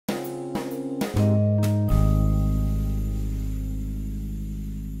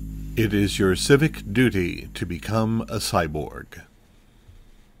It is your civic duty to become a cyborg.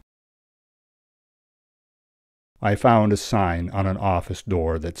 I found a sign on an office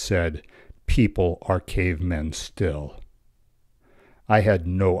door that said, "People are cavemen still." I had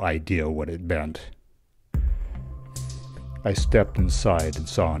no idea what it meant. I stepped inside and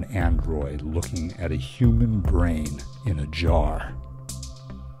saw an android looking at a human brain in a jar.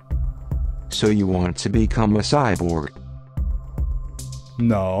 So you want to become a cyborg?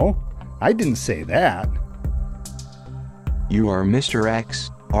 No, I didn't say that. You are Mr. X,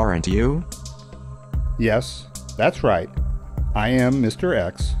 aren't you? Yes, that's right. I am Mr.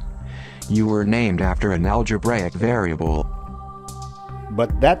 X. You were named after an algebraic variable.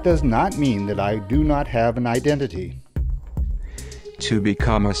 But that does not mean that I do not have an identity. To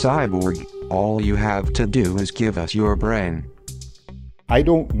become a cyborg, all you have to do is give us your brain. I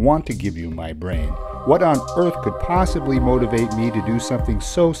don't want to give you my brain. What on earth could possibly motivate me to do something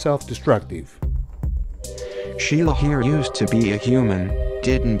so self-destructive? Sheila here used to be a human,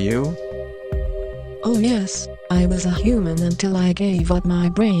 didn't you? Oh yes, I was a human until I gave up my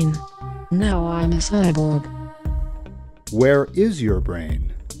brain. Now I'm a cyborg. Where is your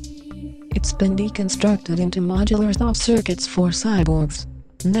brain? It's been deconstructed into modular thought circuits for cyborgs.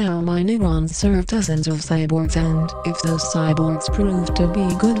 Now my neurons serve dozens of cyborgs, and if those cyborgs prove to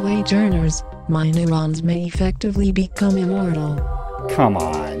be good wage earners, my neurons may effectively become immortal. Come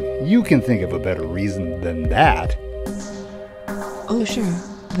on, you can think of a better reason than that. Oh sure,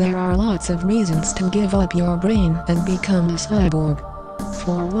 there are lots of reasons to give up your brain and become a cyborg.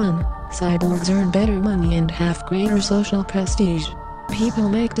 For one, cyborgs earn better money and have greater social prestige. People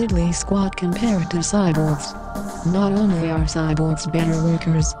make diddly squat compared to cyborgs. Not only are cyborgs better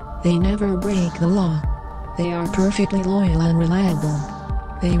workers, they never break the law. They are perfectly loyal and reliable.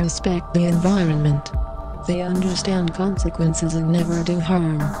 They respect the environment. They understand consequences and never do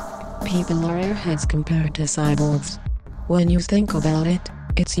harm. People are airheads compared to cyborgs. When you think about it,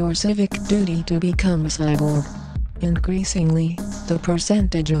 it's your civic duty to become a cyborg. Increasingly, the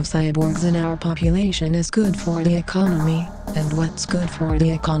percentage of cyborgs in our population is good for the economy, and what's good for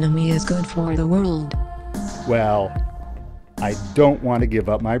the economy is good for the world. Well, I don't want to give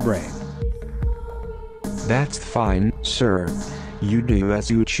up my brain. That's fine, sir. You do as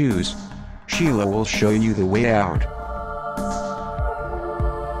you choose. Sheila will show you the way out.